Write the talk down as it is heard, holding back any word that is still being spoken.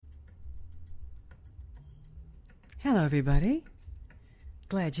Hello, everybody.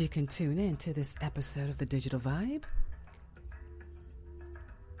 Glad you can tune in to this episode of The Digital Vibe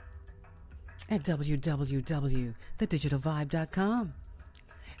at www.thedigitalvibe.com.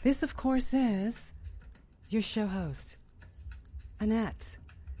 This, of course, is your show host, Annette.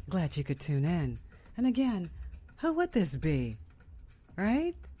 Glad you could tune in. And again, who would this be?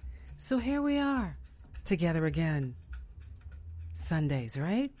 Right? So here we are, together again. Sundays,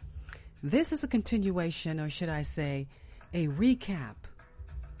 right? This is a continuation, or should I say, a recap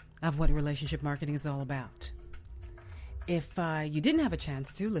of what relationship marketing is all about. If you didn't have a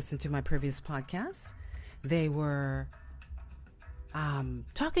chance to listen to my previous podcasts, they were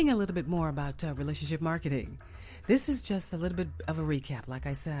talking a little bit more about relationship marketing. This is just a little bit of a recap, like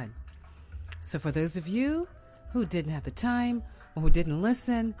I said. So for those of you who didn't have the time, or who didn't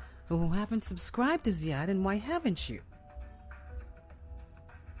listen, or who haven't subscribed as yet, and why haven't you?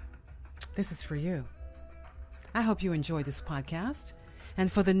 This is for you. I hope you enjoy this podcast.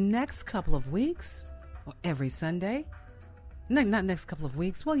 And for the next couple of weeks, or every Sunday, not next couple of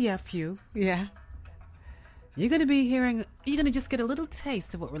weeks, well, yeah, a few, yeah. You're going to just get a little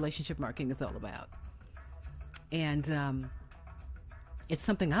taste of what relationship marketing is all about. And it's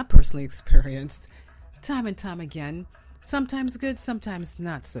something I personally experienced time and time again. Sometimes good, sometimes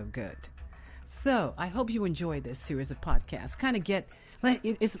not so good. So I hope you enjoy this series of podcasts.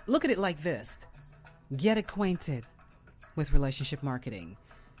 Look at it like this. Get acquainted with relationship marketing.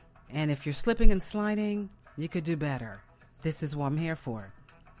 And if you're slipping and sliding, you could do better. This is what I'm here for,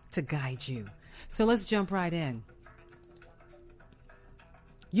 to guide you. So let's jump right in.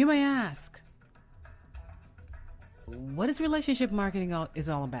 You may ask, what is relationship marketing is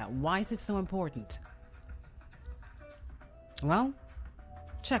all about? Why is it so important? Well,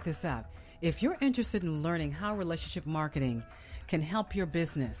 check this out. If you're interested in learning how relationship marketing can help your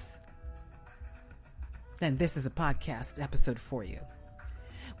business, then this is a podcast episode for you.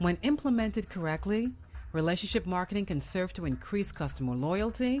 When implemented correctly, relationship marketing can serve to increase customer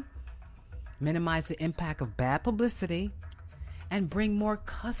loyalty, minimize the impact of bad publicity, and bring more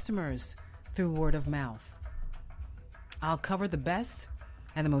customers through word of mouth. I'll cover the best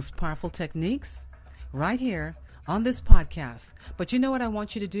and the most powerful techniques right here on this podcast. But you know what I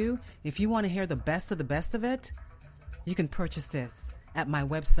want you to do? If you want to hear the best of it, you can purchase this at my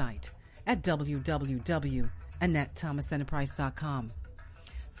website at www.AnnetteThomasEnterprise.com.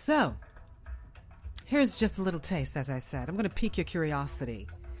 So, here's just a little taste, as I said. I'm going to pique your curiosity.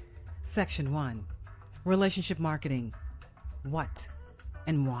 Section 1, relationship marketing. What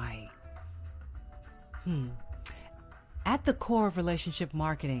and why? At the core of relationship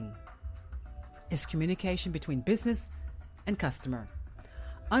marketing is communication between business and customer.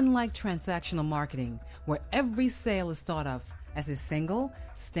 Unlike transactional marketing, where every sale is thought of as a single,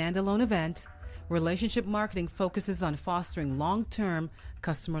 standalone event, relationship marketing focuses on fostering long-term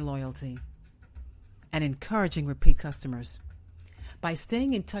customer loyalty and encouraging repeat customers. By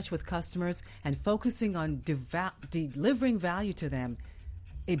staying in touch with customers and focusing on delivering value to them,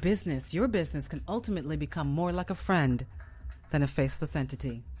 your business can ultimately become more like a friend than a faceless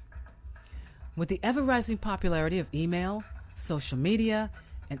entity. With the ever-rising popularity of email, social media,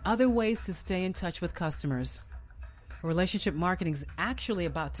 and other ways to stay in touch with customers, relationship marketing is actually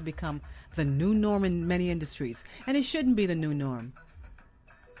about to become the new norm in many industries. And it shouldn't be the new norm.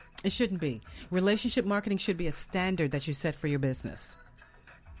 It shouldn't be. Relationship marketing should be a standard that you set for your business.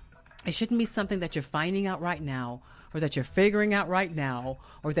 It shouldn't be something that you're finding out right now, or that you're figuring out right now,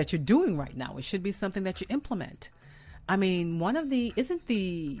 or that you're doing right now. It should be something that you implement. I mean, isn't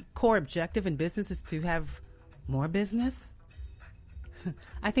the core objective in business is to have more business?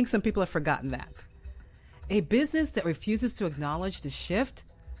 I think some people have forgotten that. A business that refuses to acknowledge the shift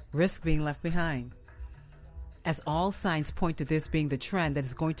risks being left behind, as all signs point to this being the trend that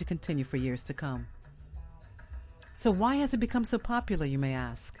is going to continue for years to come. So why has it become so popular, you may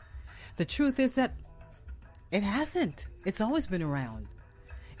ask? The truth is that it hasn't. It's always been around.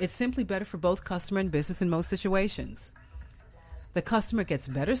 It's simply better for both customer and business in most situations. The customer gets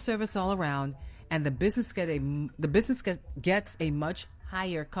better service all around, and the business gets a much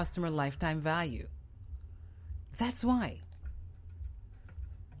higher customer lifetime value. That's why.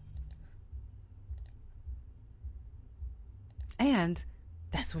 And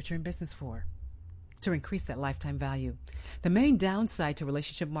that's what you're in business for, to increase that lifetime value. The main downside to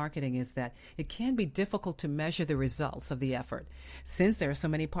relationship marketing is that it can be difficult to measure the results of the effort, since there are so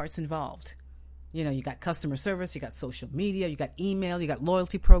many parts involved. You know, you got customer service, you got social media, you got email, you got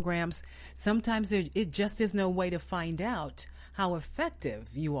loyalty programs. Sometimes it just is no way to find out how effective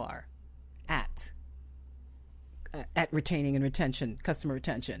you are at retaining and customer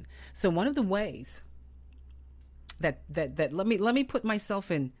retention. So one of the ways That let me put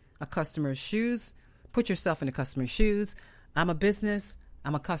myself in a customer's shoes. Put yourself in a customer's shoes. I'm a business.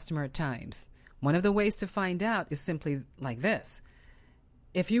 I'm a customer at times. One of the ways to find out is simply like this.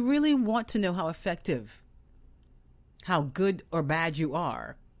 If you really want to know how effective, how good or bad you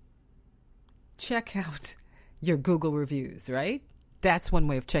are, check out your Google reviews, right? That's one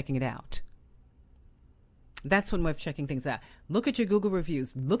way of checking it out. That's one way of checking things out. Look at your Google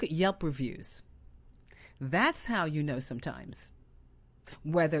reviews. Look at Yelp reviews. That's how you know sometimes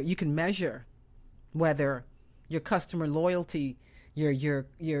whether you can measure whether your customer loyalty,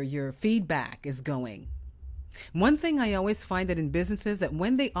 your feedback is going. One thing I always find that in businesses that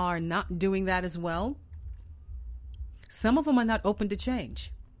when they are not doing that as well, some of them are not open to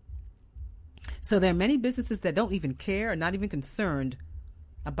change. So there are many businesses that don't even care, are not even concerned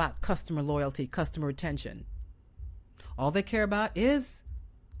about customer loyalty, customer retention. All they care about is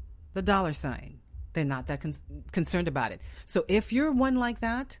the dollar sign. They're not that concerned about it. So if you're one like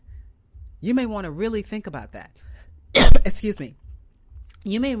that, you may want to really think about that. Excuse me.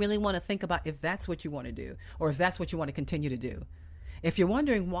 You may really want to think about if that's what you want to do or if that's what you want to continue to do. If you're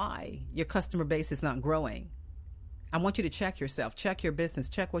wondering why your customer base is not growing, I want you to check yourself, check your business,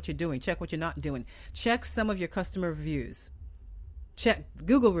 check what you're doing, check what you're not doing. Check some of your customer reviews. Check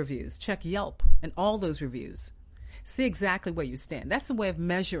Google reviews, check Yelp and all those reviews. See exactly where you stand. That's a way of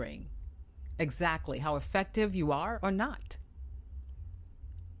measuring exactly how effective you are or not.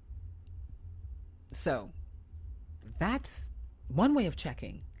 So that's one way of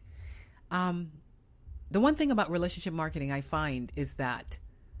checking. The one thing about relationship marketing I find is that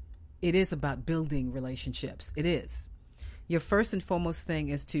it is about building relationships. It is. Your first and foremost thing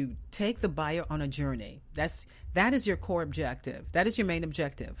is to take the buyer on a journey. That is your core objective. That is your main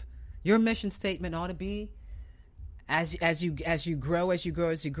objective. Your mission statement ought to be, as you grow,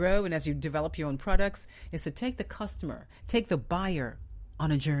 and as you develop your own products, is to take the customer, take the buyer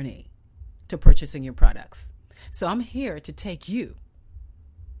on a journey to purchasing your products. So I'm here to take you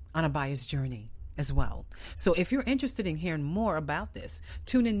on a buyer's journey as well. So if you're interested in hearing more about this,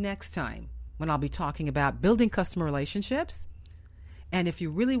 tune in next time when I'll be talking about building customer relationships. And if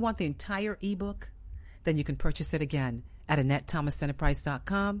you really want the entire ebook, then you can purchase it again at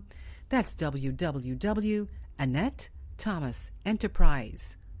AnnetteThomasEnterprise.com. That's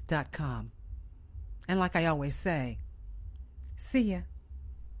www.AnnetteThomasEnterprise.com. And like I always say, see ya.